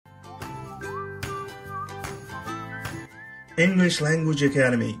English Language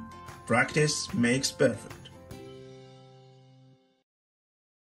Academy. Practice makes perfect.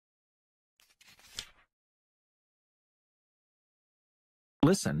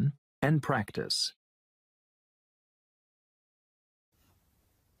 Listen and practice.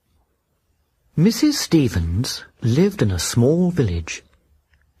 Mrs. Stevens lived in a small village,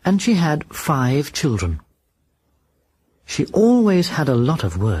 and she had 5 children. She always had a lot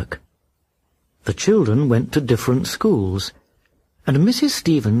of work. The children went to different schools, and Mrs.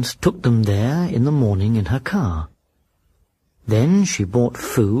 Stevens took them there in the morning in her car. Then she bought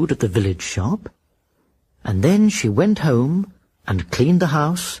food at the village shop, and then she went home and cleaned the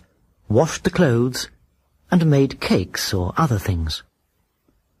house, washed the clothes, and made cakes or other things.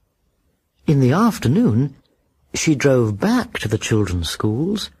 In the afternoon, she drove back to the children's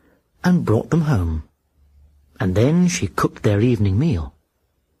schools and brought them home, and then she cooked their evening meal.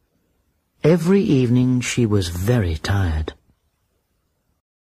 Every evening she was very tired.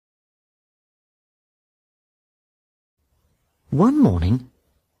 One morning,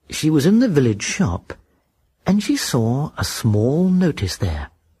 she was in the village shop, and she saw a small notice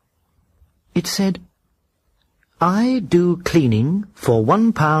there. It said, "I do cleaning for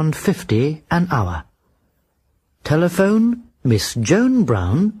 £1.50 an hour. Telephone Miss Joan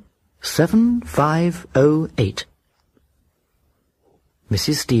Brown, 7508.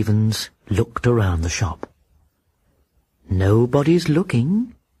 Mrs. Stevens looked around the shop. "Nobody's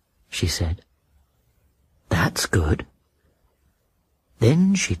looking," she said. "That's good."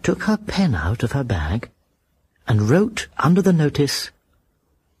 Then she took her pen out of her bag and wrote under the notice,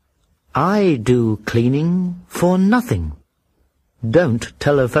 "I do cleaning for nothing. Don't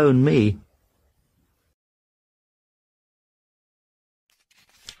telephone me."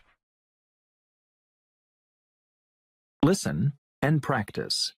 Listen and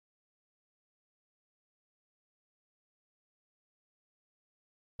practice.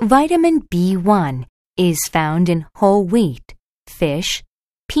 Vitamin B1 is found in whole wheat, fish,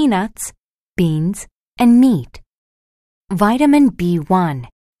 peanuts, beans, and meat. Vitamin B1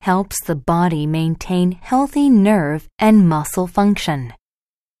 helps the body maintain healthy nerve and muscle function.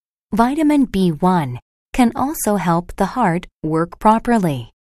 Vitamin B1 can also help the heart work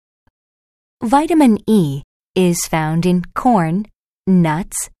properly. Vitamin E is found in corn,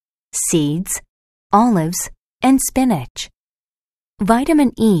 nuts, seeds, olives, and spinach.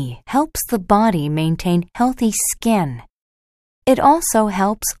 Vitamin E helps the body maintain healthy skin. It also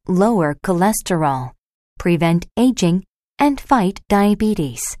helps lower cholesterol, prevent aging, and fight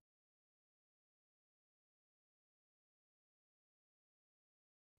diabetes.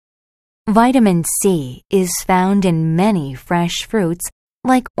 Vitamin C is found in many fresh fruits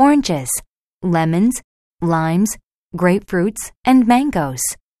like oranges, lemons, limes, grapefruits, and mangoes.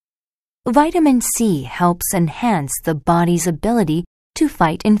 Vitamin C helps enhance the body's ability to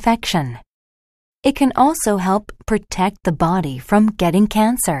fight infection. It can also help protect the body from getting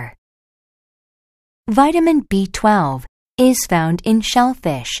cancer. Vitamin B12 is found in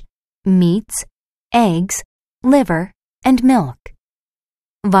shellfish, meats, eggs, liver, and milk.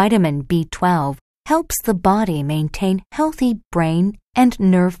 Vitamin B12 helps the body maintain healthy brain and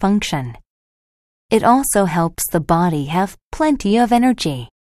nerve function. It also helps the body have plenty of energy.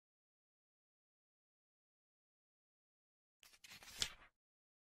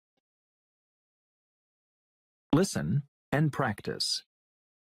 Listen and practice.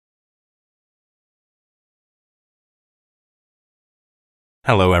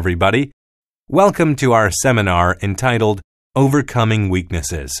 Hello, everybody. Welcome to our seminar entitled Overcoming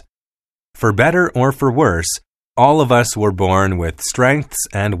Weaknesses. For better or for worse, all of us were born with strengths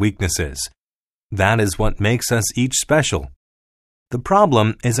and weaknesses. That is what makes us each special. The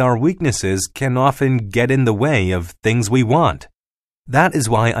problem is our weaknesses can often get in the way of things we want. That is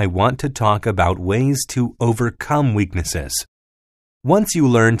why I want to talk about ways to overcome weaknesses. Once you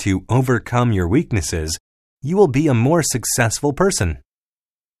learn to overcome your weaknesses, you will be a more successful person.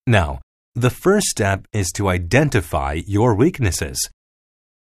 Now, the first step is to identify your weaknesses.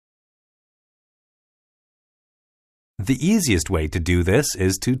 The easiest way to do this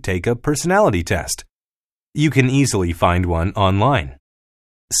is to take a personality test. You can easily find one online.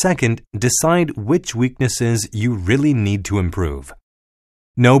 Second, decide which weaknesses you really need to improve.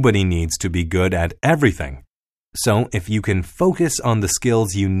 Nobody needs to be good at everything. So if you can focus on the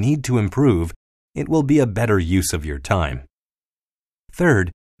skills you need to improve, it will be a better use of your time.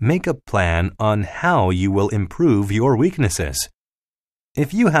 Third, make a plan on how you will improve your weaknesses.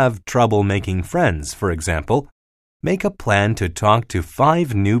 If you have trouble making friends, for example, make a plan to talk to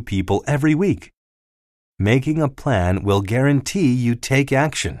 5 new people every week. Making a plan will guarantee you take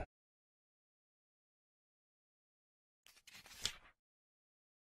action.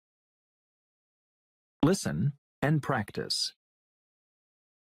 Listen and practice.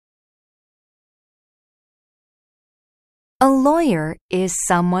 A lawyer is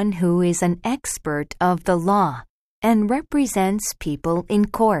someone who is an expert of the law and represents people in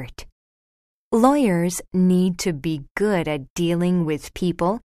court. Lawyers need to be good at dealing with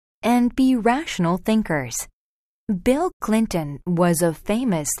people and be rational thinkers. Bill Clinton was a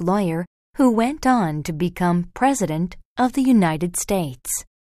famous lawyer who went on to become President of the United States.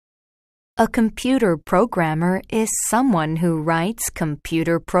 A computer programmer is someone who writes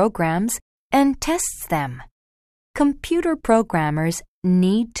computer programs and tests them. Computer programmers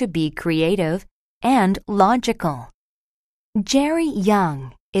need to be creative and logical. Jerry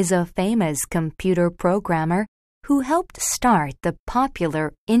Young is a famous computer programmer who helped start the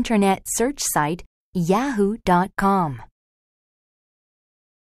popular internet search site yahoo.com.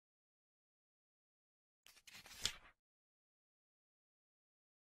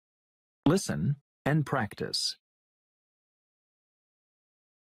 Listen and practice.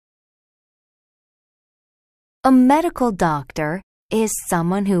 A medical doctor is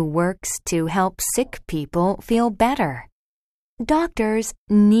someone who works to help sick people feel better. Doctors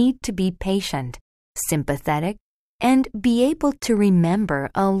need to be patient, sympathetic, and be able to remember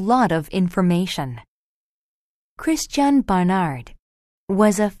a lot of information. Christian Barnard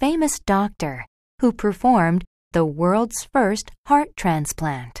was a famous doctor who performed the world's first heart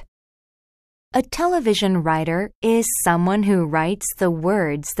transplant. A television writer is someone who writes the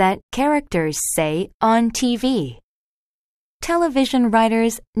words that characters say on TV. Television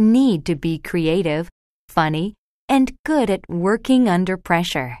writers need to be creative, funny, and good at working under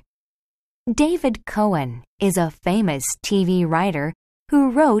pressure. David Cohen is a famous TV writer who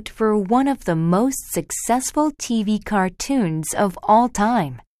wrote for one of the most successful TV cartoons of all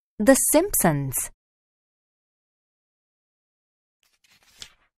time, The Simpsons.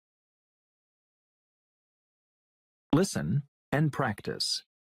 Listen and practice.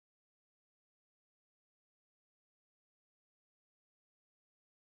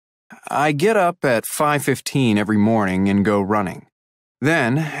 I get up at 5:15 every morning and go running.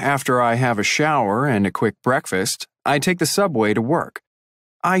 Then, after I have a shower and a quick breakfast, I take the subway to work.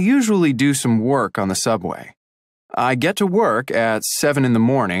 I usually do some work on the subway. I get to work at 7 in the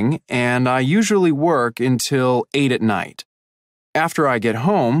morning, and I usually work until 8 at night. After I get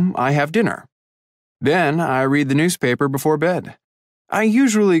home, I have dinner. Then I read the newspaper before bed. I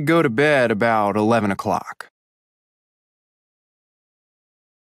usually go to bed about 11 o'clock.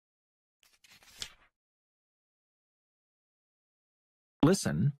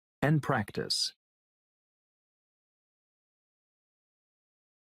 Listen and practice.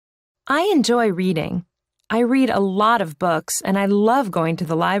 I enjoy reading. I read a lot of books and I love going to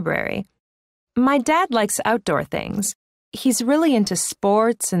the library. My dad likes outdoor things. He's really into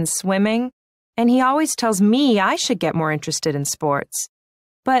sports and swimming, and he always tells me I should get more interested in sports.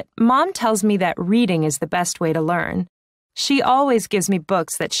 But Mom tells me that reading is the best way to learn. She always gives me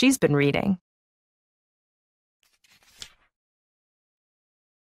books that she's been reading.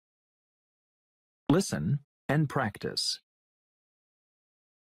 Listen and practice.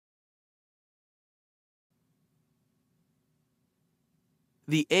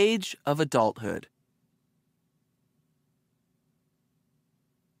 The age of adulthood.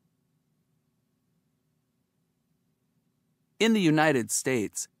 In the United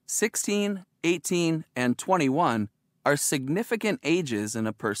States, 16, 18, and 21 are significant ages in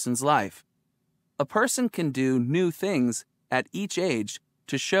a person's life. A person can do new things at each age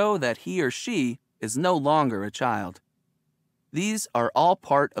to show that he or she is no longer a child. These are all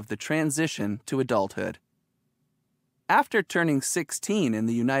part of the transition to adulthood. After turning 16 in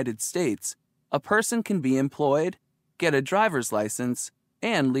the United States, a person can be employed, get a driver's license,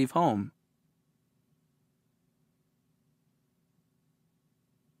 and leave home.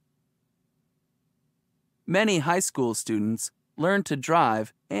 Many high school students learn to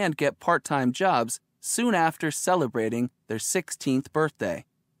drive and get part-time jobs soon after celebrating their 16th birthday.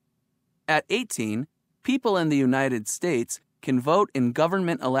 At 18, people in the United States can vote in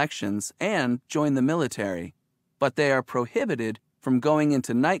government elections and join the military, but they are prohibited from going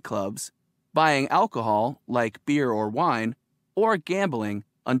into nightclubs, buying alcohol like beer or wine, or gambling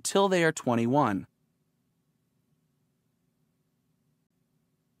until they are 21.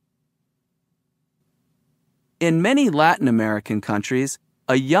 In many Latin American countries,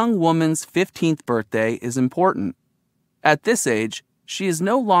 a young woman's 15th birthday is important. At this age, she is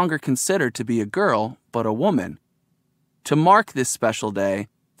no longer considered to be a girl, but a woman. To mark this special day,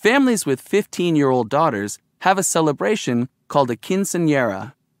 families with 15-year-old daughters have a celebration called a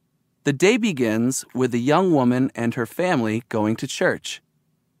quinceañera. The day begins with the young woman and her family going to church.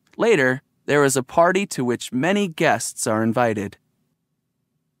 Later, there is a party to which many guests are invited.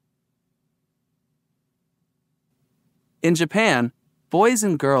 In Japan, boys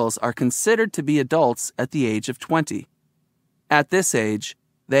and girls are considered to be adults at the age of 20. At this age,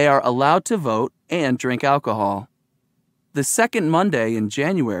 they are allowed to vote and drink alcohol. The second Monday in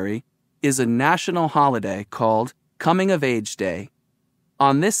January is a national holiday called Coming of Age Day.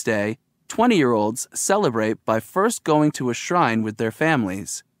 On this day, 20-year-olds celebrate by first going to a shrine with their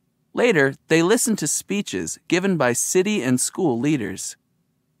families. Later, they listen to speeches given by city and school leaders.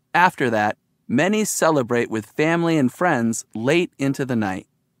 After that, many celebrate with family and friends late into the night.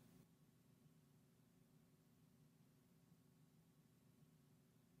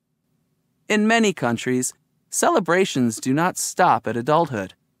 In many countries, celebrations do not stop at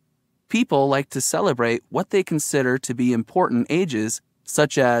adulthood. People like to celebrate what they consider to be important ages,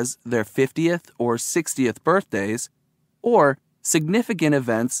 such as their 50th or 60th birthdays, or significant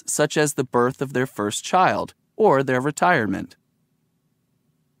events such as the birth of their first child or their retirement.